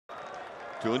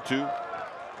2-2.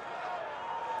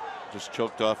 Just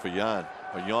choked off a yawn.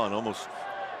 Almost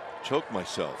choked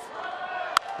myself.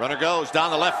 Runner goes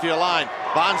down the left field line.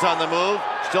 Bonds on the move.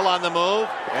 Still on the move.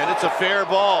 And it's a fair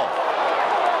ball.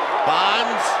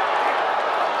 Bonds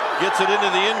gets it into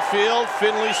the infield.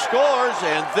 Finley scores.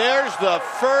 And there's the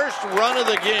first run of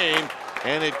the game.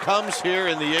 And it comes here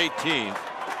in the 18th.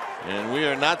 And we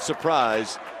are not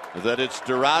surprised that it's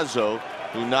Durazo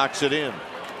who knocks it in.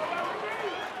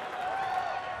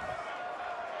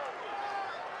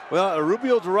 Well,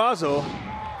 Erubiel Durazo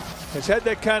has had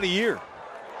that kind of year.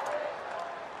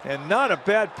 And not a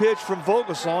bad pitch from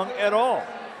Vogelsong at all.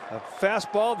 A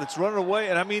fastball that's running away,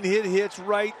 and I mean, it hits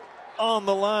right on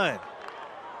the line.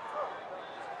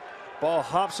 Ball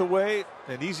hops away,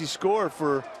 an easy score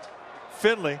for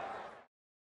Finley.